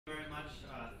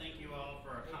Thank you all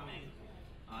for coming.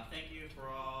 Thank you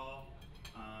for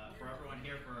everyone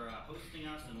here for hosting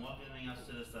us and welcoming us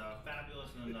to this fabulous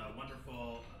and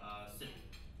wonderful city.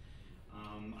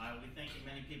 I will be thanking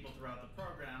many people throughout the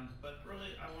program, but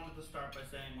really I wanted to start by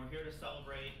saying we're here to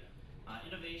celebrate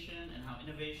innovation and how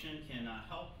innovation can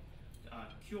help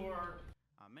cure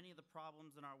many of the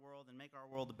problems in our world and make our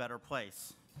world a better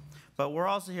place. But we're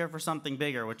also here for something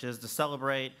bigger, which is to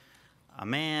celebrate a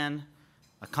man,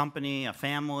 a company, a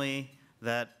family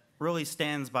that really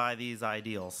stands by these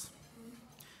ideals.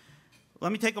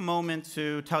 Let me take a moment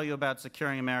to tell you about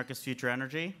Securing America's Future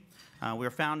Energy. We were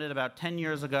founded about 10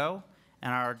 years ago,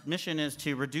 and our mission is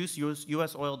to reduce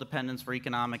U.S. oil dependence for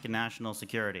economic and national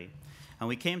security. And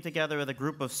we came together with a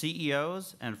group of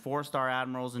CEOs and four-star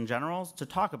admirals and generals to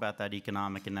talk about that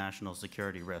economic and national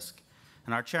security risk.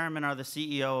 And our chairmen are the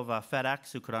CEO of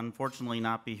FedEx, who could unfortunately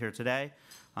not be here today,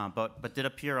 but did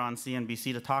appear on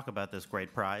CNBC to talk about this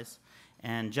great prize,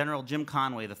 and General Jim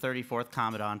Conway, the 34th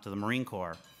Commandant of the Marine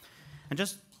Corps. And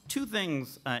just two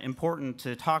things important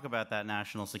to talk about that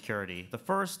national security. The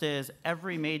first is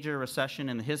every major recession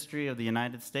in the history of the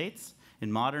United States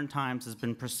in modern times has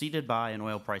been preceded by an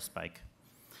oil price spike.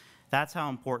 That's how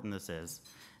important this is.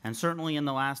 And certainly in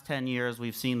the last 10 years,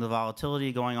 we've seen the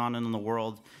volatility going on in the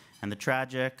world and the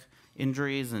tragic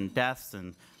injuries and deaths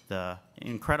and the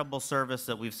incredible service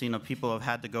that we've seen of people who have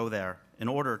had to go there in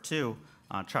order to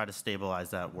try to stabilize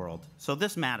that world. So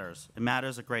this matters. It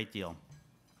matters a great deal.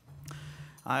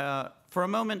 For a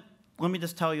moment, let me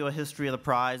just tell you a history of the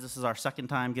prize. This is our second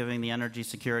time giving the Energy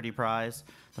Security Prize.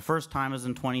 The first time was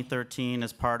in 2013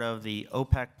 as part of the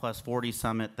OPEC plus 40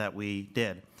 summit that we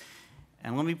did.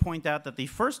 And let me point out that the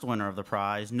first winner of the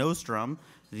prize, Nostrum,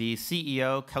 the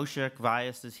CEO, Kaushik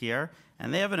Vyas, is here,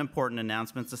 and they have an important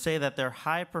announcement to say that their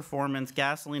high-performance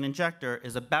gasoline injector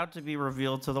is about to be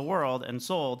revealed to the world and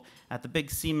sold at the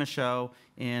big SEMA show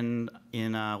in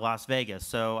Las Vegas.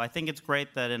 So I think it's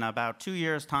great that in about 2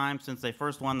 years' time, since they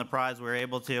first won the prize, we were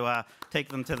able to take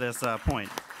them to this point.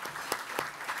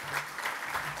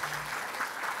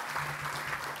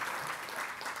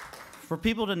 For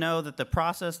people to know that the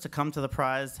process to come to the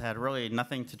prize had really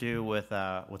nothing to do with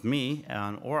me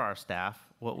or our staff,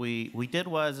 what we did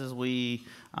was we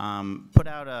put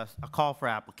out a call for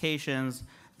applications.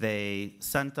 They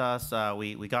sent us,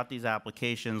 we got these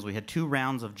applications. We had 2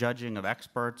 rounds of judging of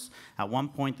experts. At one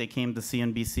point, they came to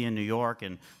CNBC in New York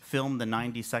and filmed the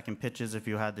 90-second pitches if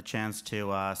you had the chance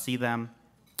to see them.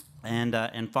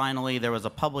 And finally, there was a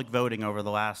public voting over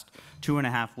the last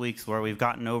 2.5 weeks where we've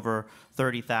gotten over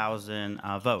 30,000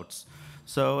 votes.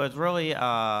 So it's really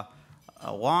a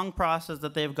long process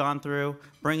that they've gone through,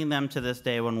 bringing them to this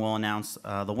day when we'll announce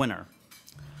the winner.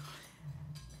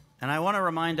 And I want to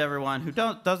remind everyone who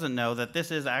doesn't know that this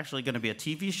is actually going to be a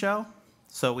TV show,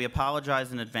 so we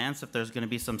apologize in advance if there's going to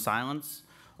be some silence.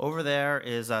 Over there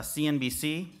is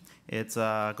CNBC. It's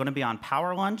going to be on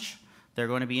Power Lunch. They're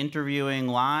going to be interviewing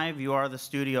live. You are the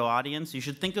studio audience. You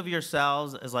should think of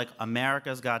yourselves as like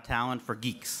America's Got Talent for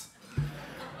geeks.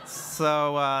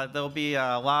 So there'll be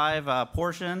a live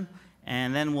portion,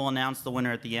 and then we'll announce the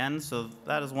winner at the end. So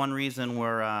that is one reason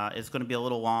it's going to be a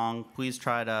little long. Please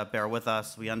try to bear with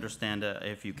us. We understand it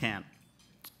if you can't.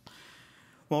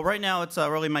 Well, right now it's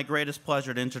really my greatest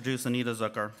pleasure to introduce Anita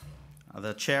Zucker,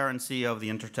 the chair and CEO of the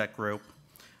Intertech Group.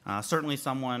 Certainly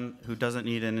someone who doesn't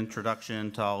need an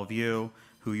introduction to all of you,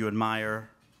 who you admire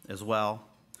as well.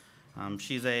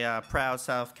 She's a proud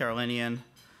South Carolinian.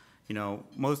 You know,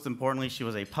 most importantly, she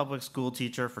was a public school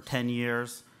teacher for 10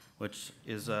 years, which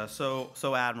is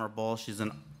so admirable. She's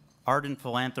an ardent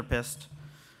philanthropist,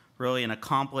 really an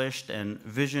accomplished and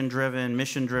vision-driven,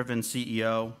 mission-driven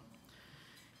CEO.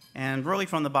 And really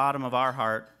from the bottom of our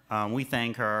heart, we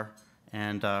thank her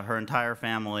and her entire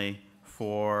family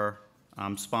for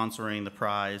sponsoring the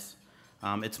prize.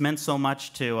 It's meant so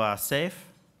much to SAFE,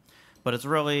 but it's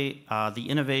really the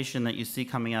innovation that you see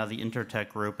coming out of the Intertech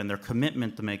Group and their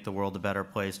commitment to make the world a better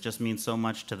place just means so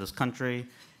much to this country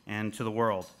and to the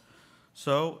world.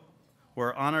 So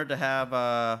we're honored to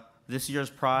have this year's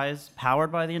prize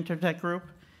powered by the Intertech Group,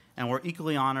 and we're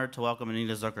equally honored to welcome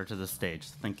Anita Zucker to the stage.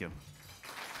 Thank you.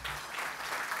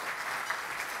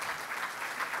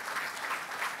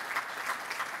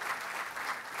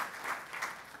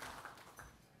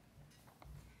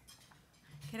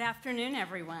 Good afternoon,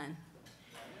 everyone.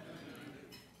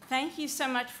 Thank you so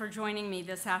much for joining me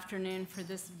this afternoon for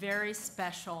this very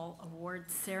special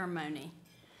awards ceremony.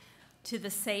 To the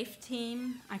SAFE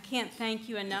team, I can't thank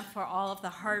you enough for all of the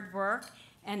hard work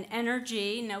and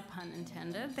energy, no pun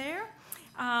intended there,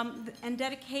 and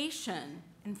dedication,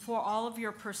 and for all of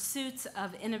your pursuits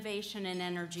of innovation and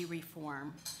energy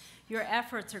reform. Your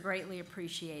efforts are greatly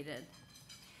appreciated.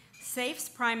 SAFE's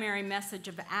primary message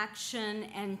of action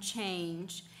and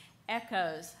change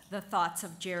echoes the thoughts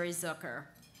of Jerry Zucker.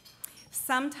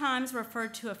 Sometimes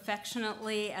referred to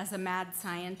affectionately as a mad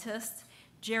scientist,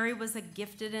 Jerry was a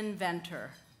gifted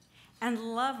inventor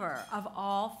and lover of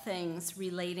all things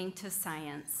relating to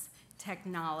science,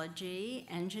 technology,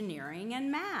 engineering, and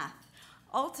math,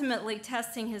 ultimately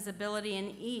testing his ability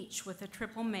in each with a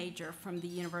triple major from the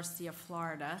University of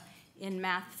Florida in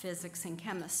math, physics, and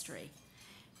chemistry.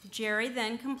 Jerry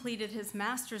then completed his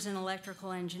master's in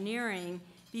electrical engineering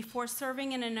before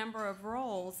serving in a number of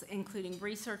roles, including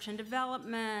research and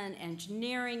development,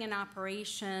 engineering and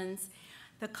operations.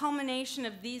 The culmination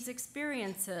of these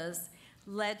experiences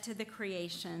led to the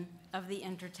creation of the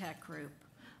Intertech Group,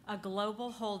 a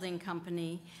global holding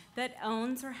company that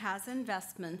owns or has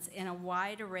investments in a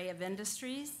wide array of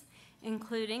industries,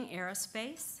 including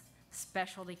aerospace,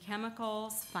 specialty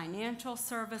chemicals, financial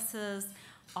services,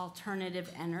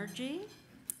 alternative energy,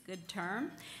 good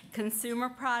term, consumer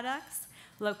products,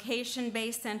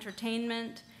 location-based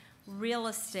entertainment, real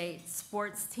estate,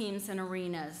 sports teams, and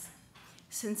arenas.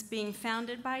 Since being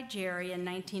founded by Jerry in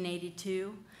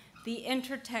 1982, the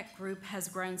Intertech Group has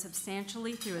grown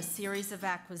substantially through a series of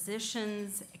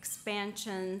acquisitions,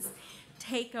 expansions,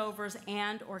 takeovers,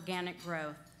 and organic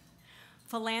growth.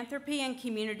 Philanthropy and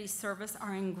community service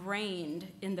are ingrained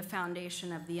in the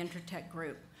foundation of the Intertech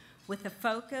Group, with a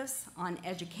focus on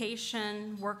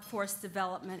education, workforce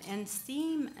development, and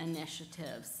STEAM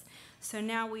initiatives. So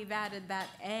now we've added that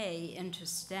A into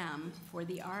STEM for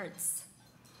the arts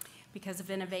because of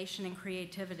innovation and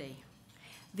creativity.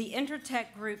 The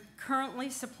Intertech Group currently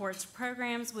supports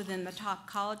programs within the top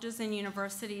colleges and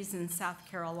universities in South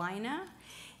Carolina,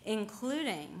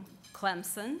 including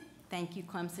Clemson. Thank you,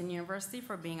 Clemson University,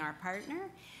 for being our partner,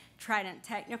 Trident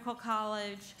Technical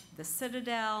College, the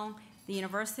Citadel, the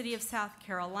University of South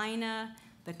Carolina,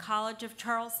 the College of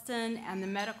Charleston, and the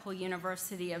Medical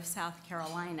University of South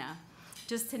Carolina,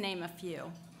 just to name a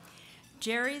few.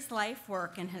 Jerry's life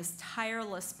work and his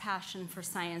tireless passion for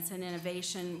science and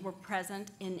innovation were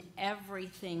present in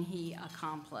everything he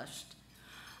accomplished.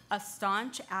 A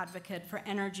staunch advocate for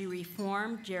energy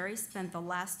reform, Jerry spent the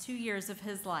last 2 years of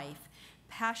his life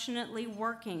passionately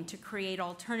working to create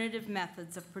alternative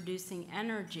methods of producing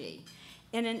energy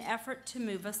in an effort to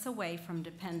move us away from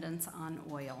dependence on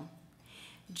oil.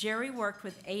 Jerry worked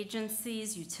with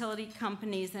agencies, utility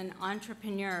companies, and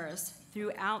entrepreneurs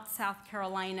throughout South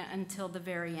Carolina until the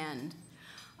very end.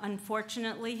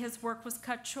 Unfortunately, his work was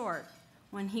cut short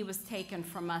when he was taken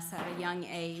from us at a young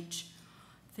age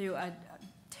through a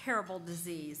terrible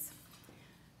disease.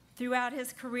 Throughout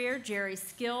his career, Jerry's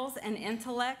skills and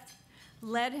intellect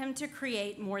led him to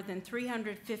create more than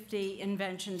 350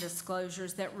 invention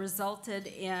disclosures that resulted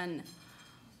in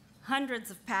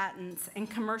hundreds of patents and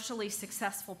commercially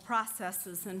successful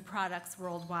processes and products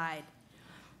worldwide.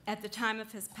 At the time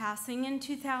of his passing in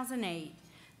 2008,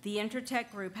 the Intertech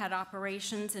Group had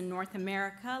operations in North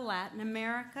America, Latin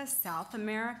America, South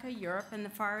America, Europe, and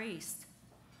the Far East.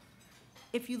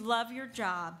 "If you love your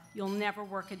job, you'll never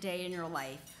work a day in your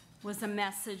life," was a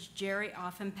message Jerry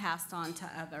often passed on to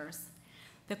others.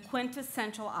 The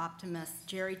quintessential optimist,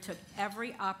 Jerry took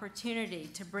every opportunity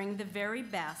to bring the very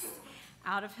best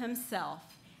out of himself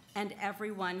and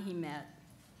everyone he met.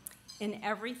 In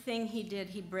everything he did,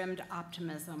 he brimmed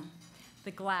optimism.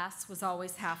 The glass was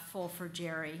always half full for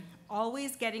Jerry,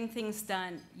 always getting things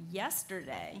done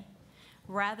yesterday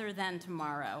rather than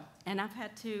tomorrow, and I've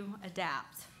had to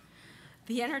adapt.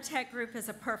 The Intertech Group is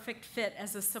a perfect fit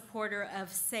as a supporter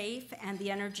of SAFE and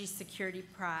the Energy Security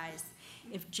Prize.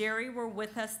 If Jerry were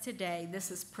with us today, this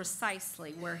is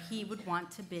precisely where he would want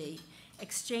to be,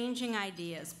 exchanging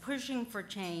ideas, pushing for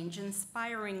change,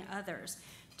 inspiring others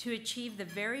to achieve the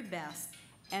very best,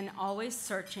 and always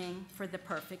searching for the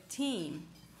perfect team.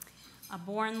 A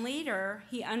born leader,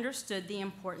 he understood the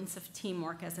importance of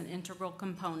teamwork as an integral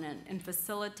component in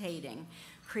facilitating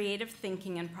creative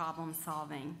thinking and problem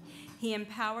solving. He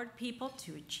empowered people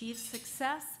to achieve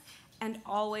success and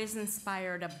always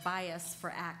inspired a bias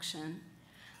for action.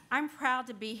 I'm proud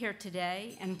to be here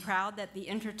today and proud that the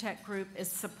Intertech Group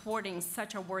is supporting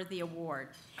such a worthy award.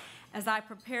 As I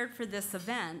prepared for this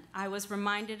event, I was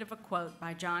reminded of a quote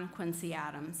by John Quincy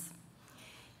Adams.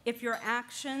 "If your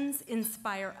actions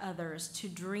inspire others to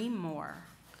dream more,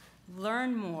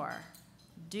 learn more,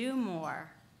 do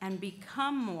more, and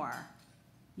become more,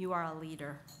 you are a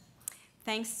leader."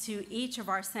 Thanks to each of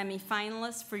our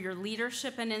semifinalists for your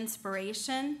leadership and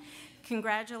inspiration.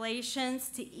 Congratulations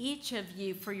to each of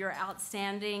you for your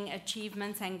outstanding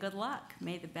achievements, and good luck.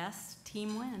 May the best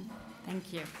team win.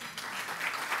 Thank you.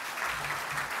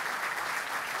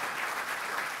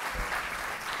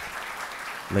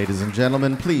 Ladies and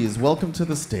gentlemen, please welcome to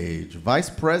the stage Vice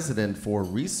President for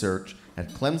Research at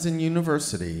Clemson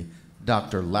University,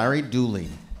 Dr. Larry Dooley.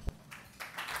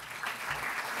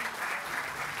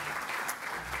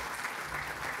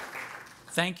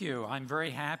 Thank you. I'm very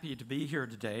happy to be here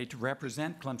today to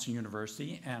represent Clemson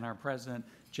University and our president,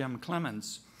 Jim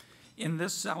Clemens, in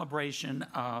this celebration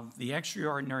of the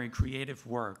extraordinary creative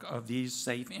work of these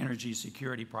Safe Energy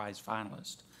Security Prize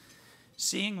finalists.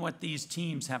 Seeing what these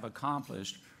teams have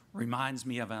accomplished reminds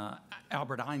me of an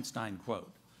Albert Einstein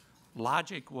quote: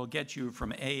 "Logic will get you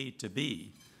from A to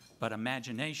B, but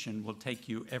imagination will take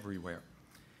you everywhere."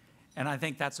 And I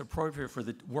think that's appropriate for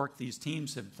the work these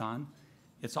teams have done.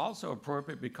 It's also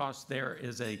appropriate because there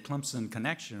is a Clemson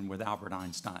connection with Albert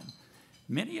Einstein.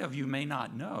 Many of you may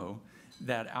not know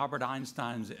that Albert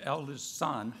Einstein's eldest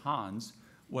son, Hans,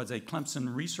 was a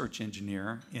Clemson research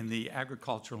engineer in the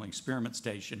Agricultural Experiment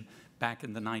Station back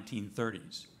in the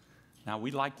 1930s. Now,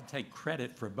 we like to take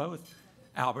credit for both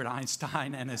Albert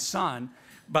Einstein and his son,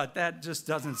 but that just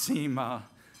doesn't seem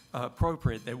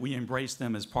appropriate that we embrace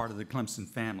them as part of the Clemson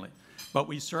family. But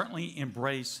we certainly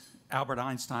embrace Albert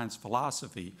Einstein's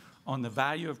philosophy on the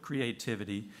value of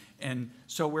creativity, and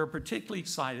so we're particularly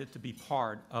excited to be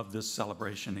part of this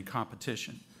celebration and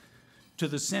competition. To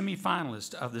the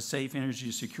semifinalists of the Safe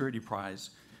Energy Security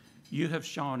Prize, you have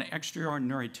shown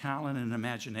extraordinary talent and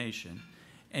imagination,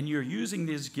 and you're using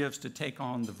these gifts to take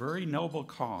on the very noble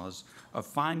cause of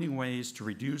finding ways to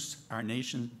reduce our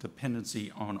nation's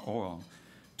dependency on oil,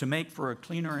 to make for a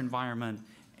cleaner environment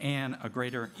and a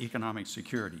greater economic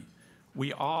security.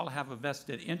 We all have a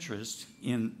vested interest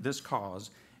in this cause,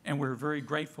 and we're very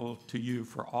grateful to you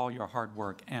for all your hard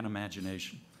work and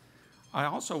imagination. I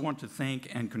also want to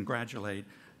thank and congratulate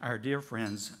our dear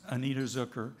friends Anita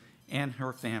Zucker and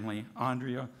her family,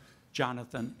 Andrea,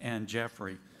 Jonathan, and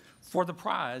Jeffrey, for the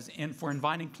prize and for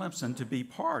inviting Clemson to be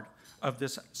part of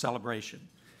this celebration.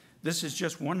 This is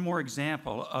just one more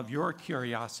example of your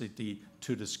curiosity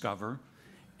to discover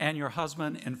and your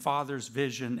husband and father's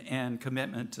vision and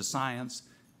commitment to science,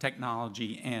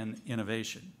 technology, and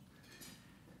innovation.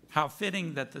 How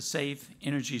fitting that the Safe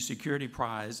Energy Security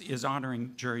Prize is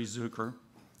honoring Jerry Zucker,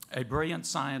 a brilliant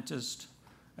scientist,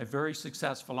 a very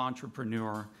successful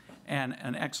entrepreneur, and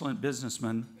an excellent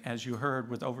businessman, as you heard,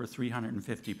 with over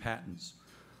 350 patents.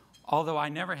 Although I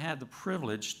never had the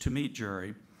privilege to meet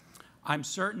Jerry, I'm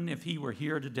certain if he were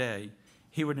here today,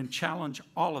 he would challenge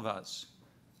all of us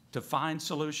to find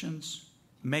solutions,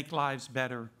 make lives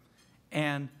better,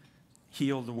 and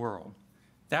heal the world.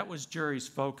 That was Jerry's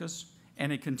focus,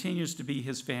 and it continues to be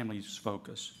his family's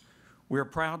focus. We're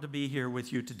proud to be here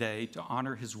with you today to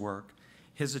honor his work,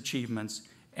 his achievements,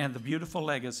 and the beautiful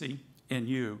legacy in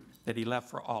you that he left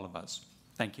for all of us.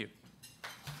 Thank you.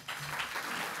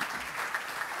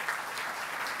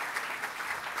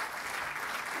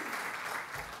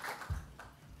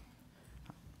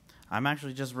 I'm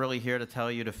actually just really here to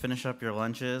tell you to finish up your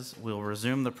lunches. We'll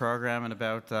resume the program in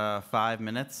about 5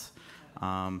 minutes.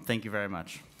 Thank you very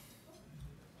much.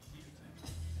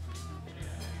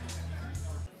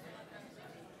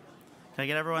 Can I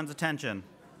get everyone's attention?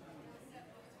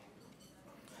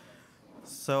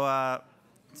 So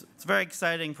it's very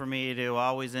exciting for me to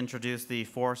always introduce the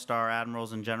 4-star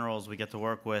admirals and generals we get to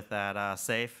work with at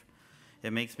SAFE.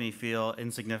 It makes me feel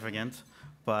insignificant,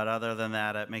 but other than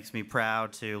that, it makes me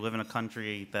proud to live in a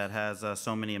country that has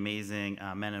so many amazing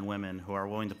men and women who are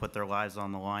willing to put their lives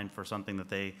on the line for something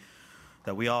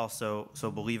that we all so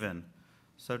believe in.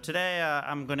 So today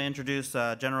I'm going to introduce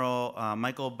General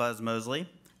Michael Buzz Mosley,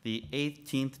 the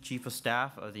 18th Chief of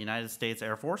Staff of the United States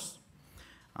Air Force.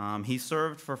 He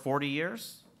served for 40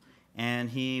 years, and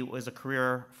he was a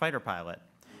career fighter pilot.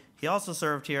 He also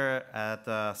served here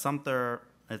at Sumter,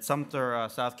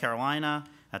 South Carolina,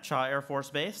 at Shaw Air Force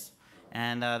Base,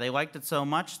 and they liked it so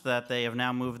much that they have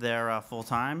now moved there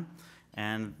full-time,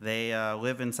 and they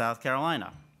live in South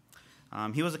Carolina.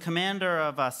 He was a commander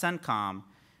of CENTCOM,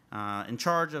 in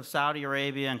charge of Saudi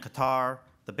Arabia and Qatar,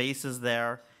 the bases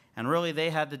there, and really they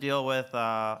had to deal with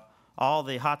all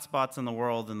the hotspots in the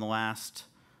world in the last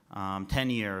 10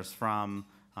 years, from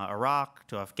Iraq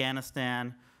to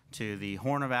Afghanistan to the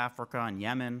Horn of Africa and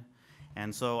Yemen.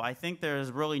 And so I think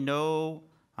there's really no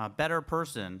better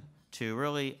person to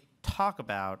really talk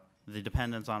about the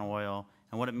dependence on oil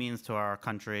and what it means to our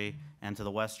country and to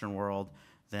the Western world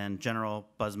than General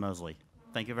Buzz Mosley.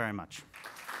 Thank you very much.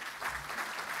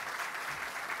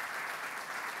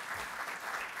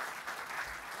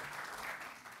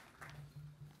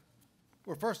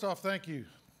 Well, first off, thank you.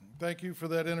 Thank you for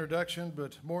that introduction,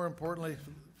 but more importantly,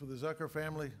 for the Zucker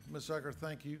family. Ms. Zucker,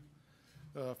 thank you.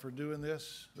 for doing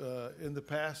this in the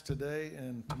past, today,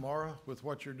 and tomorrow with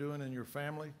what you're doing in your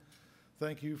family.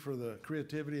 Thank you for the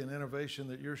creativity and innovation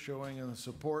that you're showing and the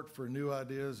support for new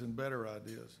ideas and better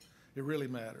ideas. It really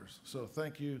matters. So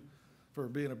thank you for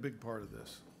being a big part of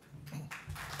this.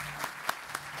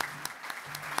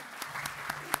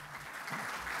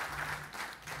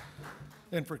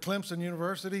 And for Clemson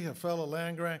University, a fellow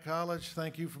land-grant college,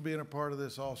 thank you for being a part of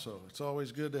this also. It's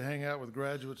always good to hang out with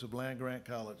graduates of land-grant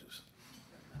colleges.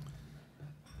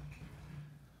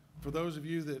 For those of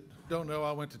you that don't know,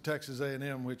 I went to Texas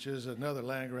A&M, which is another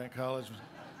land-grant college,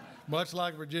 much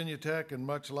like Virginia Tech and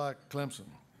much like Clemson.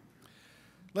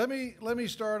 Let me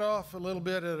start off a little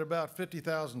bit at about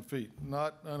 50,000 feet,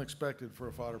 not unexpected for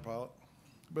a fighter pilot.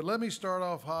 But let me start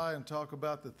off high and talk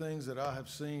about the things that I have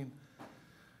seen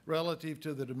relative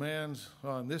to the demands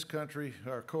on this country,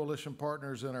 our coalition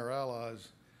partners, and our allies,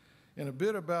 and a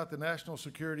bit about the national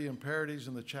security imperatives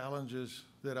and the challenges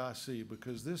that I see,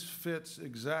 because this fits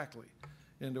exactly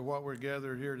into what we're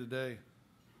gathered here today,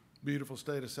 beautiful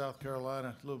state of South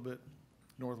Carolina, a little bit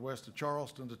northwest of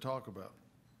Charleston, to talk about,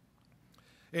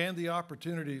 and the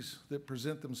opportunities that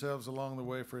present themselves along the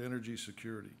way for energy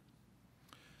security.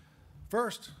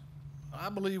 First, I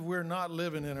believe we're not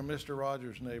living in a Mr.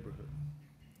 Rogers neighborhood.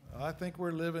 I think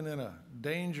we're living in a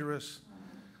dangerous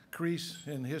crease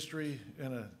in history,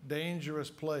 in a dangerous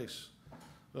place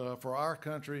for our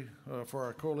country, for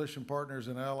our coalition partners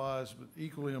and allies, but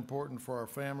equally important for our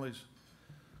families,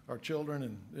 our children,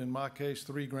 and in my case,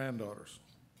 3 granddaughters.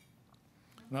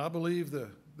 And I believe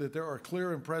that there are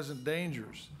clear and present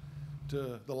dangers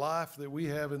to the life that we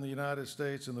have in the United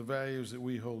States and the values that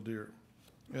we hold dear.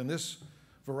 And this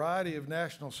variety of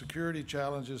national security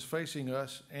challenges facing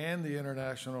us and the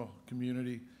international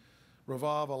community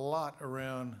revolve a lot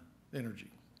around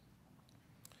energy.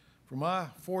 For my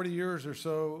 40 years or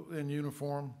so in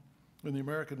uniform in the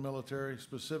American military,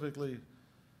 specifically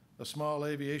a small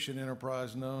aviation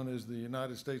enterprise known as the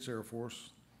United States Air Force,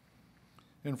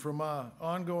 and for my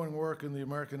ongoing work in the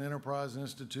American Enterprise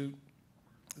Institute,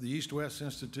 the East-West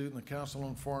Institute, and the Council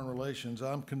on Foreign Relations,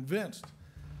 I'm convinced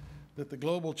that the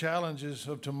global challenges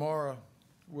of tomorrow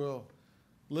will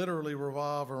literally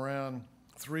revolve around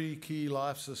 3 key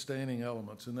life-sustaining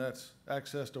elements, and that's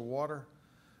access to water,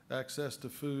 access to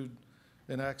food,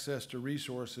 and access to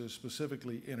resources,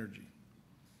 specifically energy.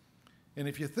 And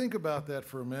if you think about that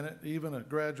for a minute, even a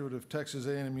graduate of Texas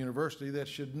A&M University, that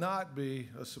should not be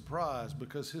a surprise,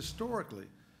 because historically,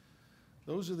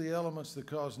 those are the elements that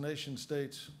cause nation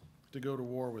states to go to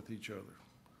war with each other,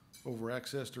 over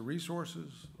access to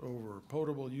resources, over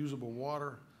potable, usable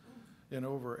water, and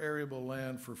over arable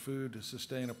land for food to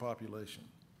sustain a population.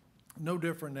 No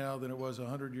different now than it was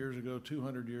 100 years ago,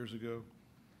 200 years ago.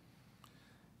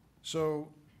 So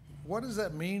what does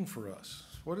that mean for us?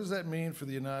 What does that mean for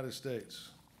the United States?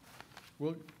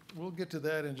 We'll get to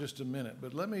that in just a minute,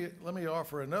 but let me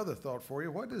offer another thought for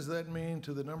you. What does that mean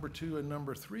to the number 2 and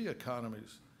number 3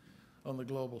 economies on the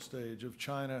global stage of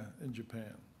China and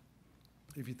Japan?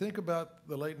 If you think about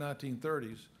the late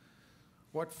 1930s,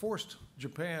 what forced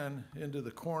Japan into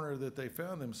the corner that they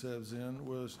found themselves in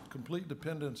was complete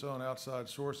dependence on outside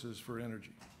sources for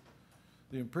energy.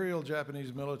 The Imperial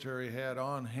Japanese military had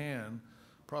on hand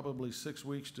probably 6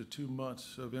 weeks to 2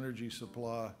 months of energy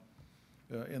supply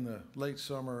in the late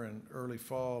summer and early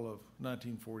fall of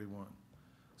 1941.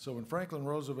 So when Franklin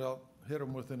Roosevelt hit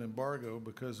them with an embargo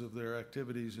because of their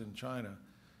activities in China,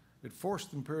 it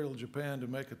forced Imperial Japan to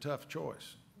make a tough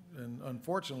choice. And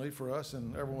unfortunately for us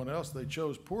and everyone else, they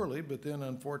chose poorly, but then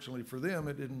unfortunately for them,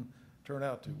 it didn't turn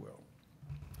out too well.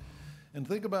 And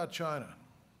think about China,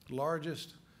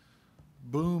 largest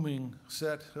booming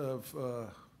set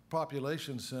of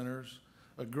population centers,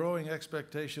 a growing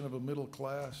expectation of a middle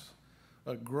class,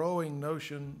 a growing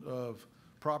notion of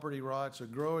property rights, a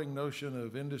growing notion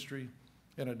of industry,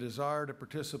 and a desire to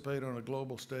participate on a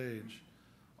global stage,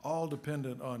 all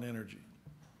dependent on energy.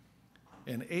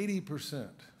 And 80%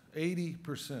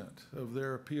 of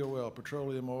their POL,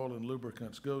 petroleum, oil, and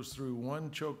lubricants, goes through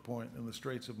one choke point in the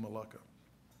Straits of Malacca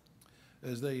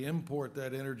as they import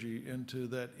that energy into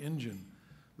that engine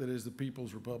that is the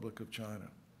People's Republic of China.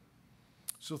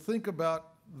 So think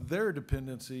about their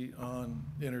dependency on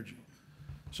energy.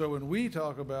 So when we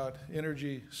talk about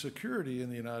energy security in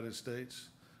the United States,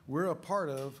 we're a part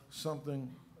of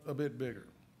something a bit bigger.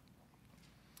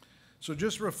 So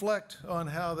just reflect on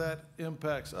how that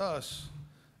impacts us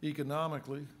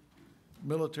economically,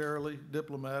 militarily,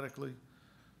 diplomatically,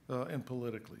 and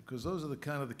politically, because those are the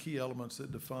kind of the key elements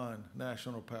that define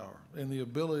national power and the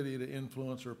ability to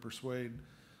influence or persuade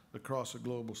across a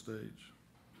global stage.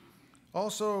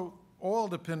 Also, oil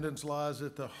dependence lies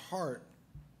at the heart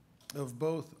of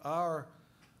both our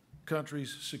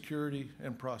country's security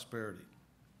and prosperity.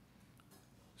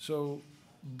 So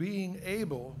being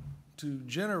able to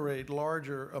generate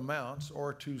larger amounts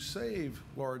or to save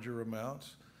larger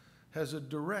amounts has a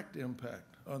direct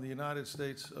impact on the United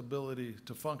States' ability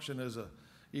to function as an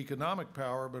economic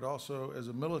power, but also as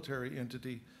a military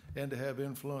entity and to have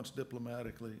influence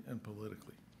diplomatically and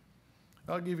politically.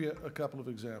 I'll give you a couple of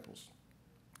examples.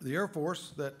 The Air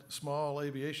Force, that small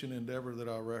aviation endeavor that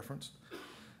I referenced,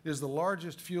 is the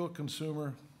largest fuel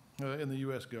consumer in the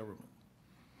U.S. government,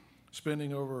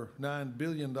 spending over $9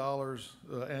 billion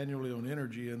annually on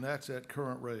energy, and that's at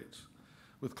current rates,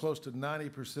 with close to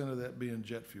 90% of that being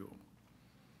jet fuel.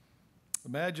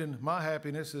 Imagine my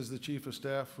happiness as the Chief of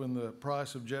Staff when the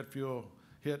price of jet fuel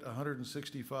hit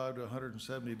 $165 to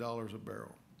 $170 a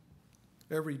barrel.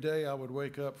 Every day I would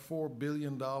wake up $4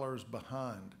 billion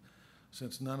behind,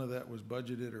 since none of that was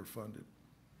budgeted or funded.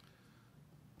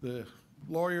 The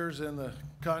lawyers and the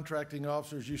contracting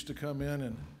officers used to come in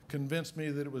and convince me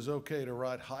that it was okay to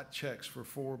write hot checks for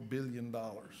 $4 billion.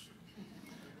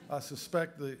 I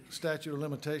suspect the statute of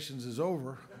limitations is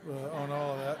over on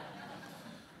all of that,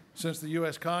 since the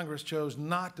U.S. Congress chose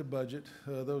not to budget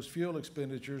those fuel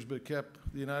expenditures, but kept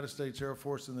the United States Air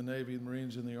Force and the Navy, the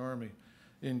Marines, and the Army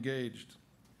engaged.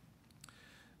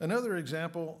 Another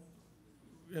example,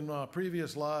 in my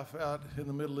previous life out in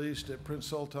the Middle East at Prince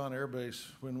Sultan Air Base,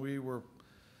 when we were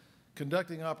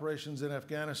conducting operations in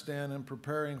Afghanistan and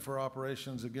preparing for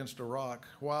operations against Iraq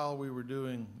while we were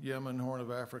doing Yemen, Horn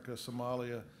of Africa,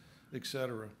 Somalia,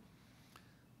 etc.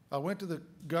 I went to the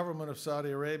government of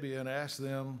Saudi Arabia and asked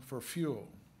them for fuel.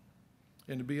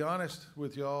 And to be honest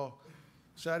with y'all,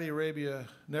 Saudi Arabia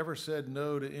never said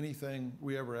no to anything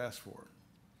we ever asked for.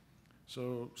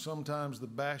 So sometimes the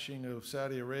bashing of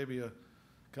Saudi Arabia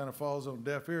kind of falls on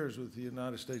deaf ears with the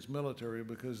United States military,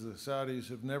 because the Saudis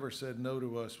have never said no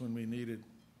to us when we needed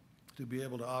to be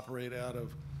able to operate out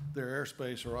of their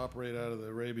airspace or operate out of the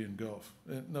Arabian Gulf.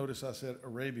 And notice I said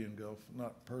Arabian Gulf,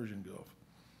 not Persian Gulf.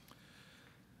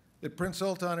 At Prince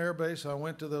Sultan Air Base, I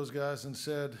went to those guys and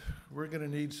said, we're going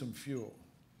to need some fuel.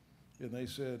 And they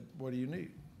said, what do you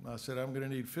need? And I said, I'm going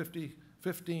to need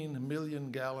 15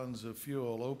 million gallons of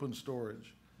fuel, open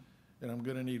storage. And I'm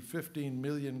going to need 15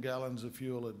 million gallons of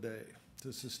fuel a day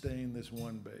to sustain this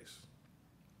one base.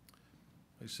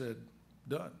 They said,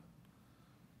 done.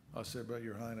 I said, but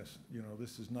Your Highness, you know,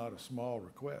 this is not a small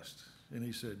request. And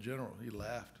he said, General, he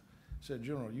laughed. He said,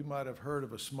 General, you might have heard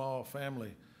of a small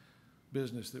family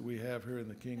business that we have here in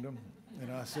the kingdom.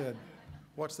 And I said,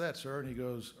 what's that, sir? And he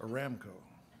goes, Aramco.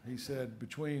 He said,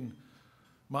 between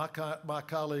my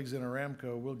colleagues in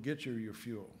Aramco, we'll get you your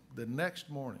fuel. The next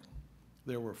morning,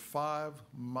 there were 5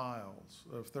 miles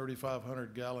of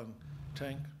 3,500-gallon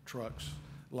tank trucks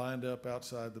lined up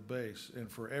outside the base.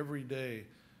 And for every day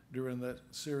during that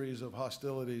series of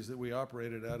hostilities that we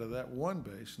operated out of that one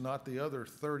base, not the other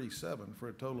 37, for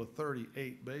a total of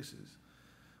 38 bases,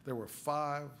 there were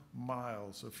 5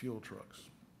 miles of fuel trucks.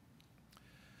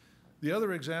 The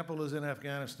other example is in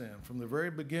Afghanistan. From the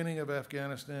very beginning of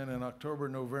Afghanistan in October,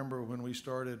 November, when we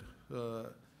started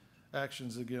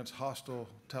actions against hostile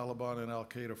Taliban and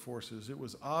al-Qaeda forces, it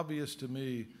was obvious to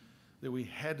me that we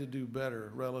had to do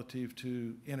better relative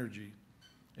to energy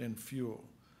and fuel.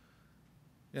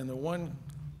 And the one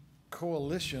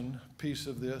coalition piece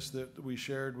of this that we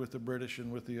shared with the British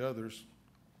and with the others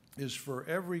is for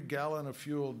every gallon of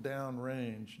fuel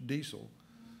downrange, diesel,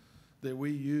 that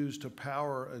we used to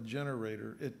power a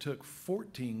generator, it took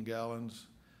 14 gallons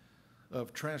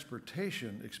of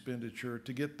transportation expenditure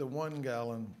to get the 1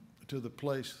 gallon to the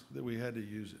place that we had to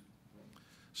use it.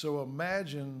 So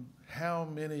imagine how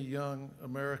many young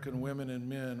American women and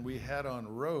men we had on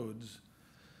roads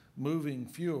moving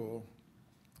fuel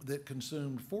that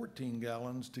consumed 14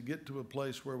 gallons to get to a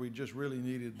place where we just really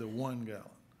needed the 1 gallon.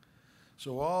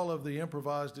 So all of the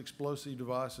improvised explosive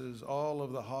devices, all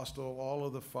of the hostile, all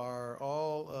of the fire,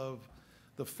 all of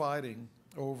the fighting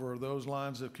over those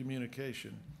lines of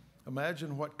communication.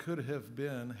 Imagine what could have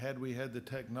been had we had the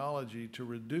technology to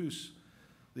reduce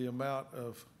the amount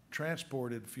of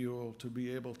transported fuel to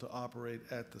be able to operate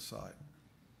at the site.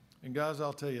 And guys,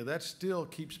 I'll tell you, that still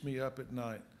keeps me up at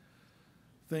night,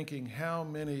 thinking how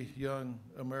many young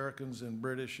Americans and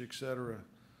British, et cetera,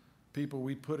 people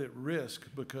we put at risk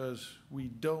because we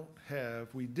didn't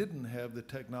have the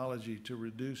technology to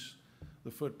reduce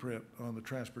the footprint on the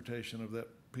transportation of that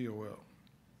POL.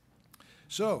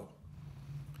 So,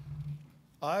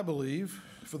 I believe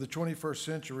for the 21st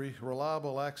century,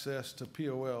 reliable access to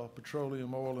POL,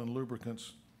 petroleum, oil, and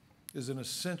lubricants, is an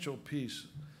essential piece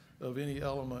of any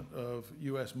element of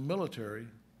U.S. military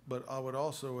but I would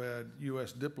also add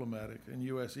U.S. diplomatic and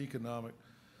U.S. economic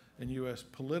and U.S.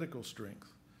 political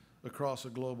strength across a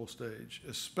global stage,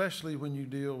 especially when you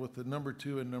deal with the number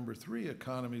 2 and number 3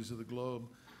 economies of the globe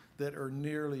that are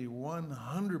nearly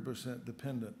 100%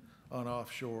 dependent on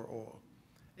offshore oil,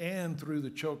 and through the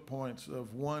choke points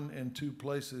of 1 and 2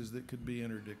 places that could be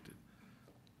interdicted.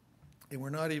 And we're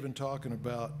not even talking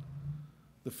about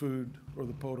the food or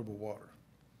the potable water.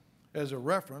 As a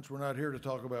reference, we're not here to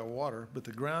talk about water, but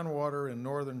the groundwater in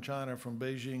northern China from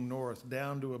Beijing north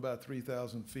down to about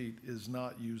 3,000 feet is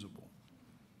not usable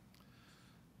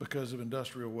because of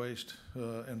industrial waste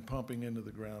and pumping into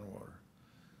the groundwater.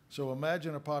 So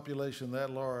imagine a population that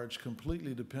large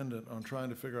completely dependent on trying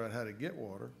to figure out how to get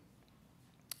water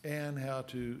and how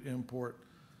to import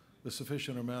the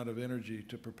sufficient amount of energy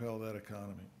to propel that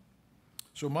economy.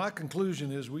 So my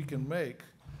conclusion is we can make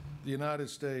the United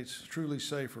States truly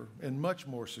safer and much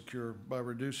more secure by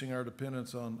reducing our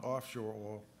dependence on offshore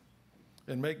oil,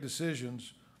 and make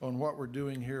decisions on what we're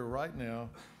doing here right now,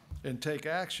 and take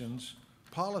actions,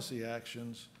 policy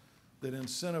actions, that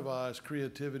incentivize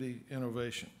creativity,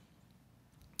 innovation.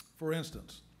 For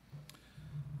instance,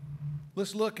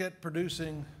 let's look at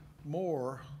producing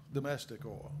more domestic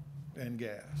oil and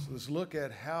gas. Let's look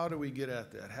at how do we get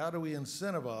at that? How do we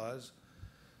incentivize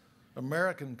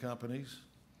American companies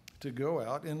to go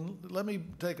out? And let me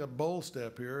take a bold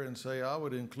step here and say I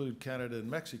would include Canada and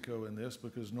Mexico in this,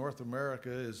 because North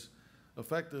America is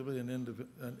effectively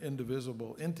an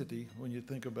indivisible entity when you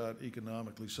think about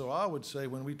economically. So I would say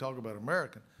when we talk about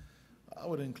American, I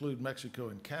would include Mexico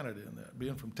and Canada in that.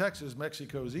 Being from Texas,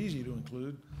 Mexico is easy to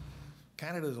include.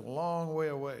 Canada is a long way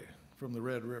away from the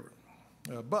Red River.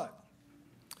 But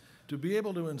to be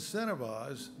able to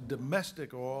incentivize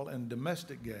domestic oil and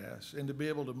domestic gas, and to be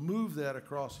able to move that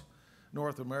across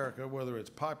North America, whether it's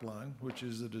pipeline, which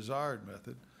is the desired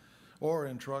method, or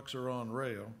in trucks or on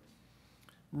rail,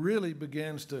 really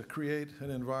begins to create an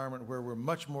environment where we're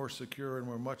much more secure and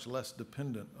we're much less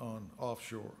dependent on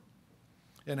offshore.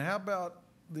 And how about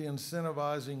the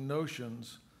incentivizing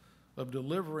notions of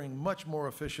delivering much more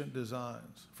efficient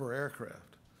designs for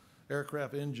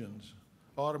aircraft engines,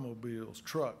 automobiles,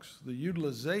 trucks, the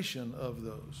utilization of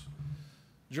those.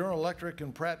 General Electric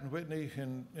and Pratt & Whitney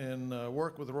and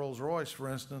work with Rolls-Royce, for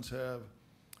instance, have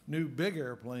new big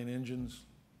airplane engines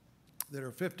that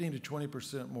are 15 to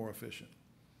 20% more efficient,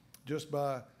 just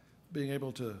by being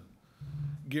able to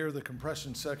gear the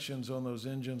compression sections on those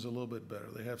engines a little bit better.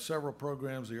 They have several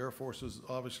programs. The Air Force is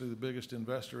obviously the biggest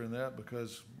investor in that,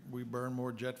 because we burn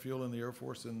more jet fuel in the Air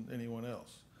Force than anyone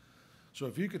else. So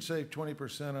if you could save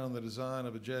 20% on the design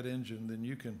of a jet engine, then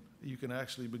you can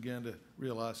actually begin to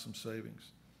realize some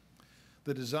savings.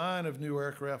 The design of new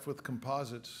aircraft with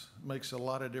composites makes a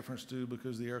lot of difference too,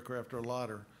 because the aircraft are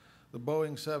lighter. The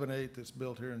Boeing 787 that's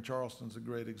built here in Charleston is a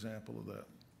great example of that.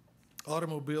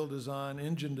 Automobile design,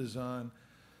 engine design,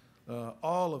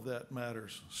 all of that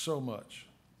matters so much.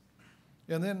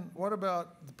 And then what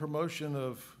about the promotion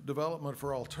of development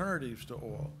for alternatives to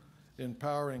oil,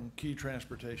 empowering key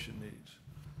transportation needs?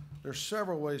 There's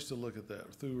several ways to look at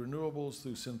that, through renewables,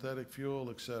 through synthetic fuel,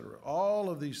 et cetera. All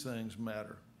of these things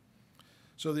matter.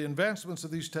 So the advancements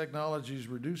of these technologies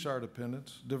reduce our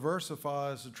dependence,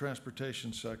 diversifies the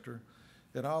transportation sector,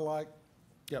 and I like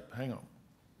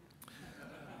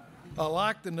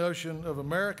the notion of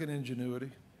American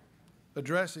ingenuity,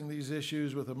 addressing these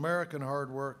issues with American hard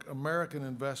work, American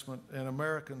investment, and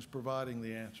Americans providing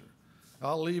the answer.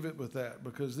 I'll leave it with that,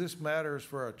 because this matters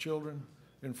for our children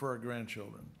and for our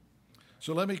grandchildren.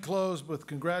 So let me close with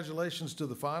congratulations to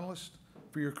the finalists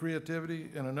for your creativity,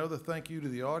 and another thank you to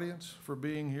the audience for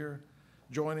being here,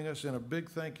 joining us, and a big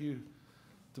thank you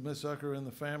to Ms. Ucker and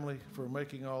the family for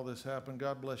making all this happen.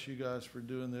 God bless you guys for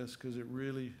doing this, because it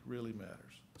really, really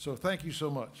matters. So thank you so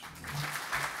much.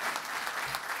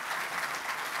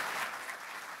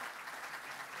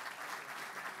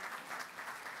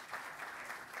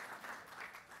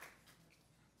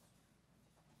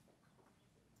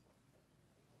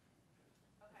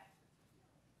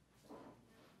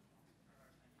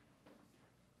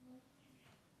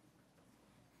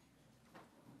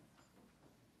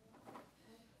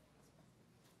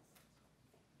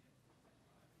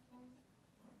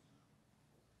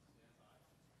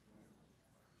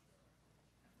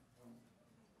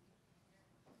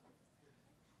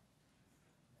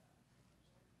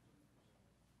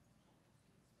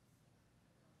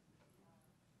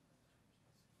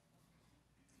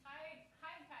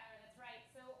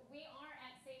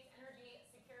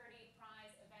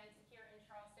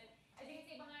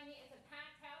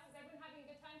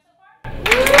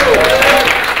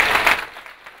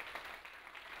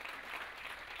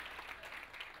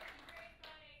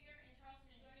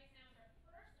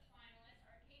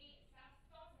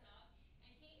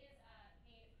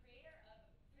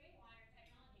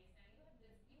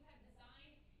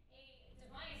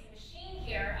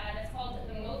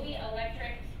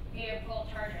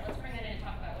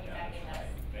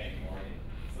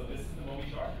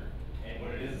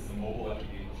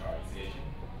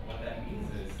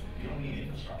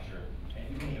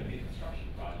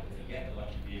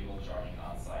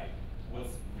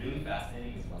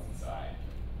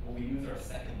 we use our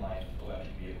second life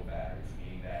electric vehicle batteries,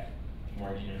 meaning that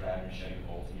more than you're driving your Chevy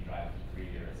Volt and you drive it for 3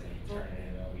 years and you turn it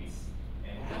into a lease.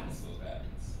 And what happens to those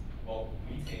batteries? Well,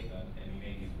 we take them and we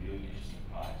make these really interesting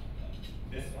products with them.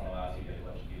 This one allows you to get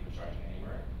electric vehicle charging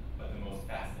anywhere, but the most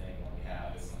fascinating one we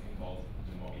have is something called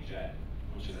the Jet,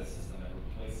 which is a system that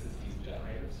replaces diesel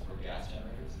generators or gas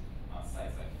generators on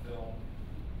sites like film,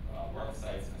 work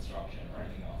sites, construction, or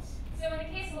anything else. So in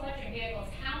the case of electric vehicles,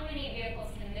 how many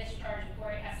vehicles can this charge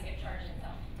before it has to get charged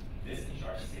itself? This can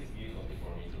charge 6 vehicles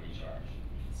before we need to recharge.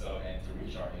 So, and to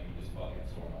recharge, you can just plug it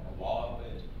into a normal wall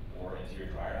outlet, or into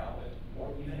your dryer outlet,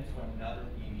 or even into another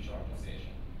EV charging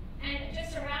station. And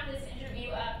just to wrap this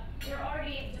interview up, you're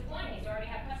already deploying these, you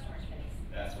already have customers for these.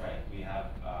 That's right. We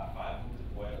have 5 of them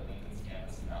deployed at LinkedIn's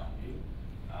campus in Mountain View.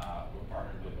 We're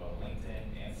partnered with both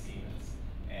LinkedIn and Siemens.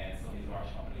 And some of these large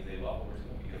companies, they love what we're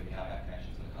doing because we have that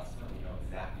connection to the customer. We know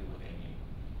exactly what they need.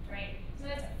 Right. So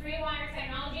that's Free Wire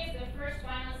Technologies, the first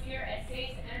finalist here at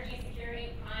SAFE's Energy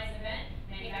Security Prize event.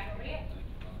 Mandy, back over to you.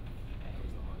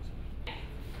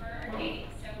 For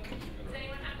Katie. So does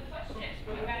anyone have a question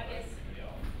about this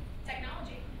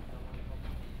technology?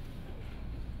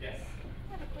 Yes.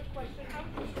 I have a quick question. I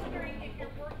was just wondering if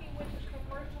you're working with the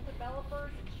commercial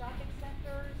developers and shopping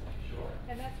centers. Sure.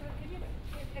 And that sort of, can you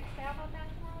expand on that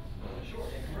for us? Sure.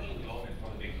 In commercial development,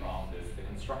 one of the big problems is the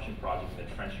construction project and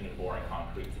the trenching and boring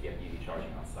concrete to get EV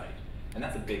charging on site. And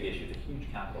that's a big issue. It's a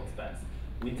huge capital expense.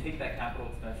 We take that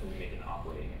capital expense and we make it an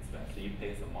operating expense. So you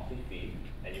pay us a monthly fee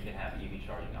and you can have EV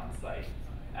charging on site.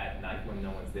 At night when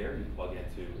no one's there, you plug it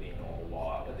into a normal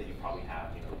wall outlet that you probably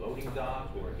have near a loading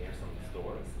dock or near some of the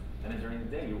stores. And then during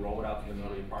the day, you roll it out to the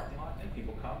middle of your parking lot and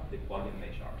people come, they plug in and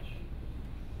they charge.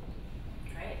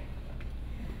 Great.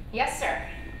 Yes, sir.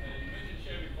 You mentioned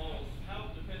Chevy Volt. How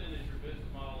dependent is your business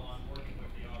model on working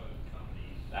with the auto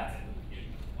companies? That's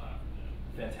getting supply from them?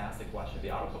 Fantastic question.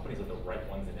 The auto companies are the right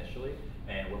ones initially,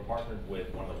 and we're partnered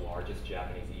with one of the largest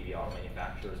Japanese EV auto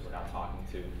manufacturers. We're now talking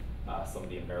to some of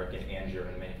the American and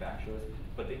German manufacturers,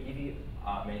 but the EV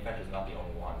manufacturers are not the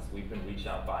only ones. We've been reached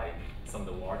out by some of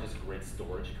the largest grid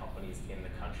storage companies in the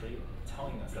country,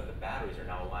 telling us that the batteries are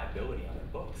now a liability on their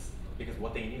books because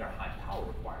what they need are high power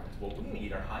requirements. What we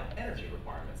need are high energy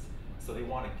requirements. So they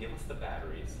want to give us the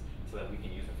batteries so that we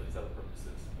can use them for these other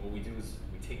purposes. And what we do is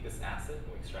we take this asset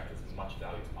and we extract as much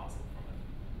value as possible from it.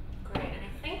 Great, and I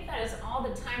think that is all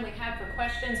the time we have for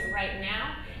questions right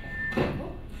now.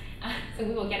 So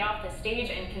we will get off the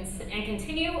stage and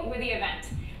continue with the event.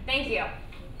 Thank you.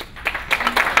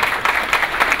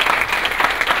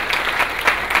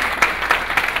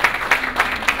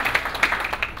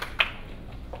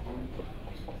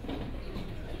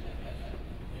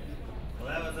 Well,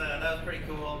 that was pretty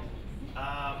cool.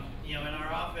 You know, in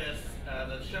our office,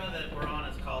 the show that we're on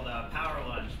is called Power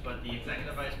Lunch, but the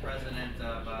executive vice president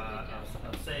of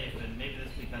SAFE, and maybe this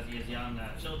is because he has young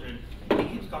children, he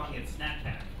keeps calling it Snack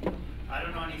Pack. I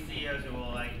don't know any CEOs who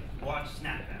will watch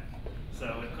Snack Pack,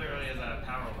 so it clearly is a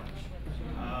Power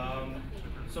Lunch.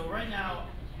 So right now,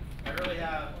 I really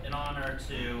have an honor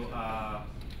to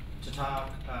talk,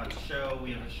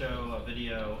 we have a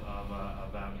video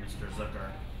about Mr.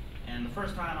 Zucker. And the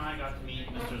first time I got to meet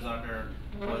Mr. Zucker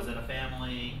was at a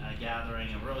family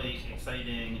gathering, a really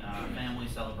exciting family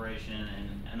celebration.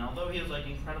 And although he was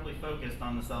incredibly focused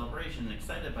on the celebration and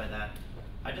excited by that,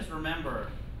 I just remember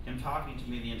him talking to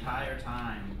me the entire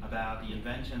time about the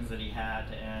inventions that he had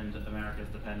to end America's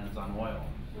dependence on oil,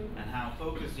 and how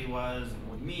focused he was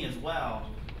with me as well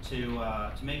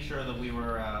to make sure that we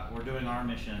were doing our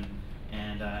mission,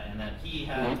 and that he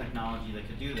had technology that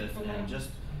could do this. And just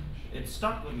it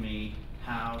stuck with me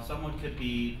how someone could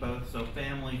be both so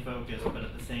family focused, but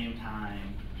at the same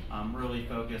time really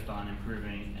focused on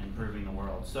improving the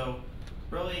world. So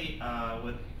really,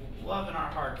 with love in our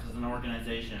hearts as an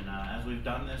organization, as we've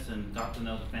done this and got to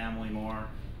know the family more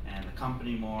and the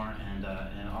company more, and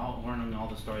learning all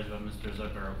the stories about Mr.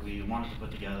 Zucker, we wanted to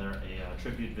put together a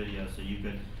tribute video so you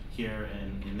could hear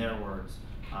in their words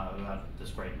about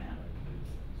this great man.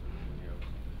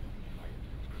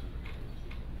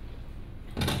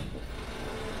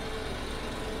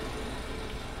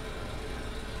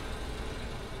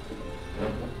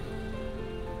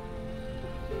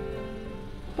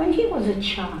 When he was a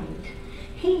child,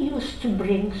 he used to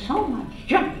bring so much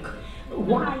junk,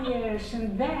 wires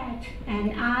and that,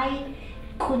 and I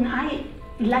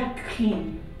like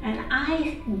him,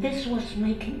 and this was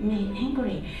making me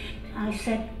angry. I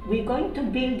said, we're going to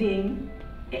build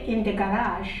in the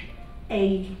garage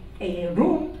a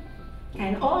room,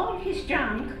 and all his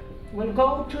junk will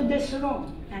go to this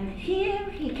room, and here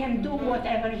he can do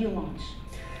whatever he wants.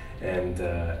 And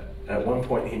At one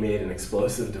point, he made an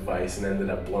explosive device and ended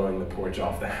up blowing the porch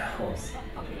off the house.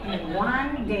 And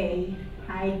one day,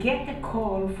 I get a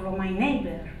call from my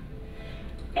neighbor.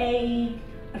 A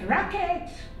rocket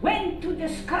went to the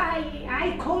sky.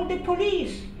 I called the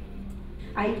police.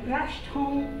 I rushed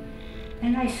home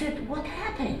and I said, what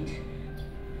happened?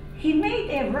 He made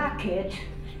a rocket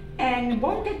and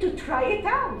wanted to try it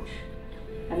out.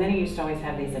 And then he used to always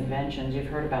have these inventions. You've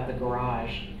heard about the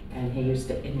garage. And he used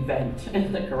to invent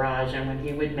in the garage. And when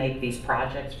he would make these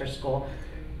projects for school.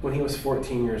 When he was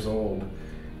 14 years old,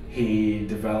 he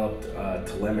developed a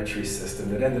telemetry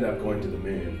system that ended up going to the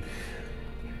moon.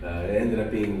 It ended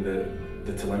up being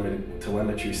the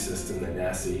telemetry system that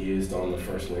NASA used on the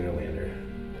first lunar lander.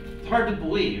 It's hard to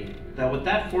believe that what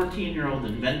that 14-year-old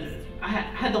invented, I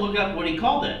had to look up what he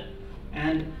called it.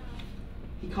 And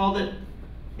he called it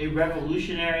a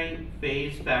revolutionary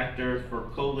phase factor for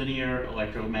collinear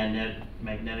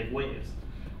electromagnetic waves.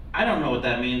 I don't know what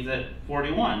that means at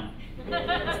 41.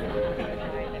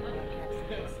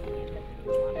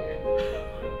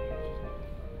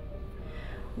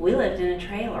 We lived in a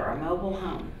trailer, a mobile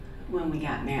home, when we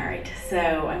got married. So,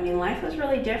 I mean, life was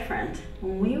really different.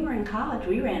 When we were in college,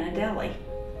 we ran a deli.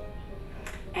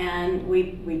 And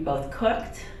we both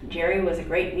cooked. Jerry was a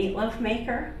great meatloaf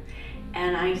maker.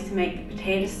 And I used to make the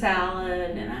potato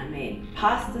salad, and I made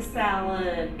pasta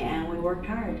salad, and we worked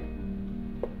hard.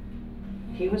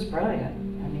 He was brilliant.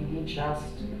 I mean, he just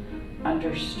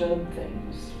understood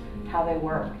things, how they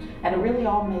worked. And it really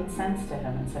all made sense to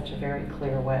him in such a very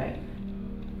clear way.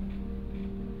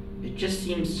 It just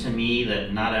seems to me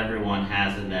that not everyone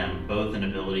has in them both an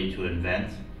ability to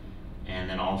invent and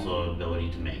then also an ability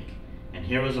to make. And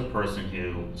here was a person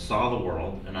who saw the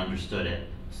world and understood it,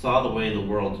 saw the way the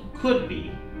world could be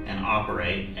and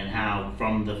operate, and how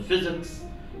from the physics,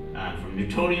 from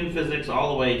Newtonian physics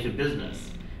all the way to business,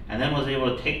 and then was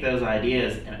able to take those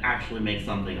ideas and actually make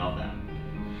something of them.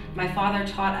 My father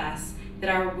taught us that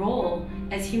our role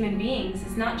as human beings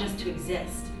is not just to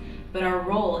exist, but our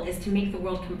role is to make the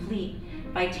world complete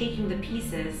by taking the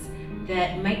pieces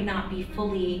that might not be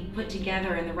fully put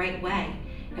together in the right way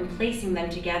and placing them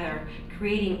together,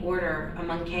 creating order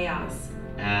among chaos.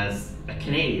 As a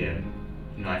Canadian,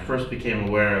 I first became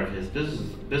aware of his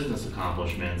business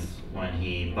accomplishments when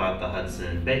he bought the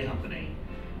Hudson Bay Company.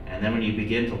 And then when you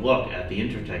begin to look at the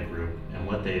Intertech Group and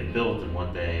what they've built and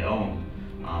what they own,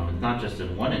 it's not just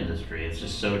in one industry, it's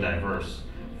just so diverse,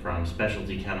 from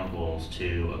specialty chemicals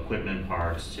to equipment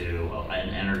parts to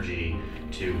energy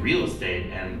to real estate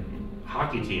and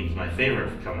hockey teams, my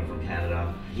favorite coming from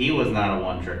Canada. He was not a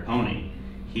one-trick pony.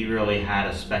 He really had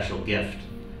a special gift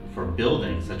for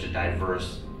building such a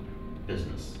diverse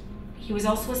business. He was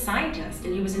also a scientist,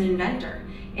 and he was an inventor,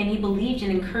 and he believed in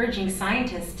encouraging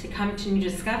scientists to come to new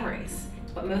discoveries.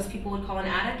 What most people would call an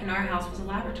attic in our house was a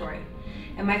laboratory.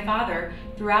 And my father,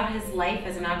 throughout his life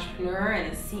as an entrepreneur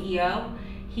and as CEO,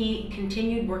 he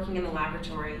continued working in the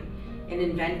laboratory and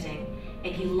inventing,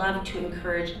 and he loved to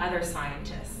encourage other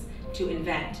scientists to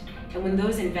invent. And when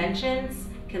those inventions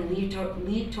can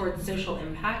lead towards social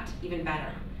impact, even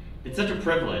better. It's such a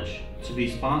privilege to be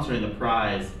sponsoring the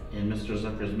prize in Mr.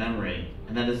 Zucker's memory,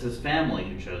 and that it's his family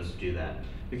who chose to do that,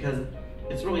 because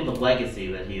it's really the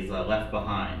legacy that he's left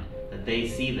behind, that they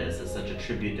see this as such a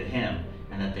tribute to him,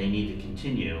 and that they need to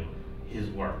continue his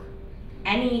work.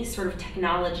 Any sort of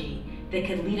technology that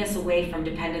could lead us away from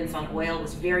dependence on oil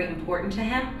was very important to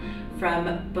him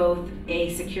from both a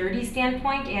security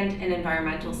standpoint and an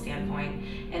environmental standpoint.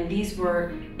 And these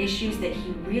were issues that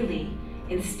he really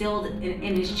instilled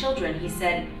in his children. He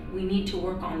said, we need to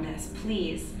work on this,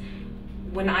 please.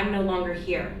 When I'm no longer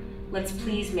here, let's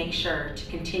please make sure to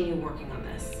continue working on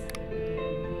this.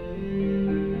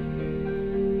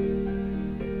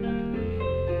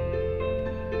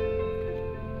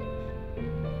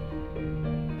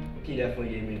 He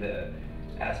definitely gave me the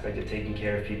aspect of taking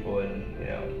care of people and,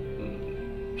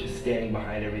 just standing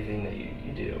behind everything that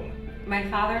you do. My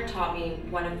father taught me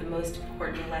one of the most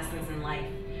important lessons in life,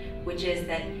 which is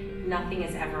that nothing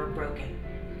is ever broken.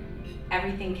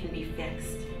 Everything can be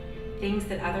fixed. Things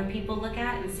that other people look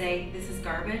at and say, this is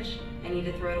garbage, I need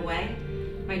to throw it away.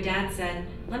 My dad said,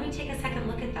 let me take a second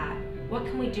look at that. What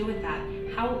can we do with that?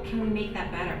 How can we make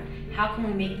that better? How can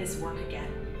we make this work again?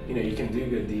 You can do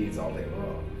good deeds all day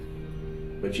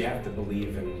long, but you have to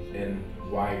believe in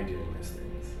why you're doing these things.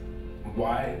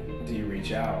 Why do you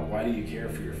reach out? Why do you care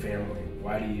for your family?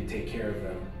 Why do you take care of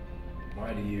them?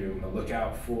 Why do you look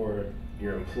out for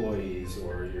your employees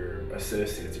or your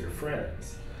associates, your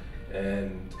friends?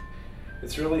 And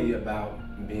it's really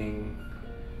about being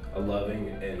a loving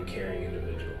and caring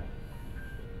individual.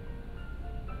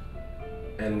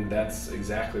 And that's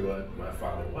exactly what my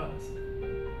father was.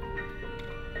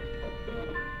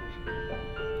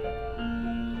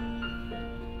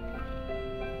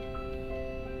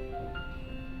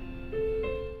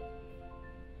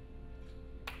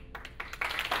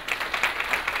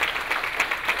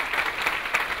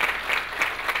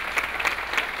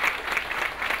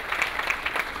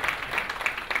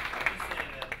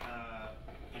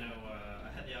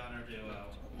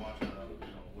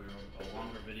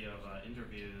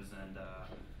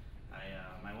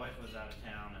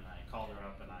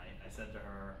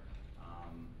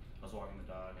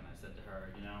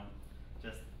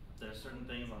 There's certain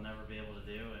things I'll never be able to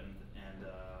do, and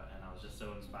I was just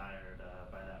so inspired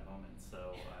by that moment.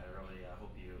 So I really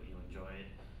hope you enjoyed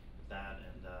that,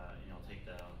 and take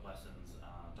the lessons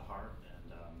to heart.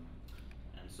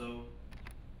 And so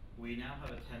we now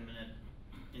have a 10-minute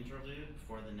interlude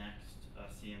for the next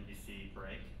CNBC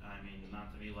break. I mean,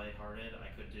 not to be lighthearted, I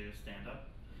could do stand-up.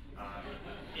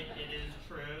 It is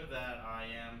true that I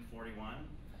am 41.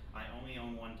 I only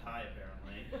own one tie,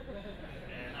 apparently,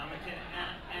 and I'm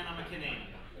a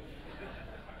Canadian.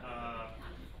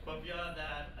 But beyond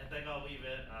that, I think I'll leave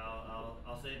it.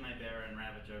 I'll save my bear and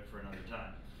rabbit joke for another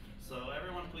time. So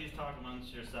everyone, please talk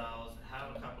amongst yourselves.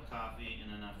 Have a cup of coffee,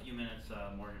 and in a few minutes,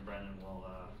 Morgan Brennan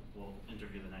will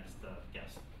interview the next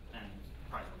guest and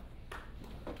prize winner.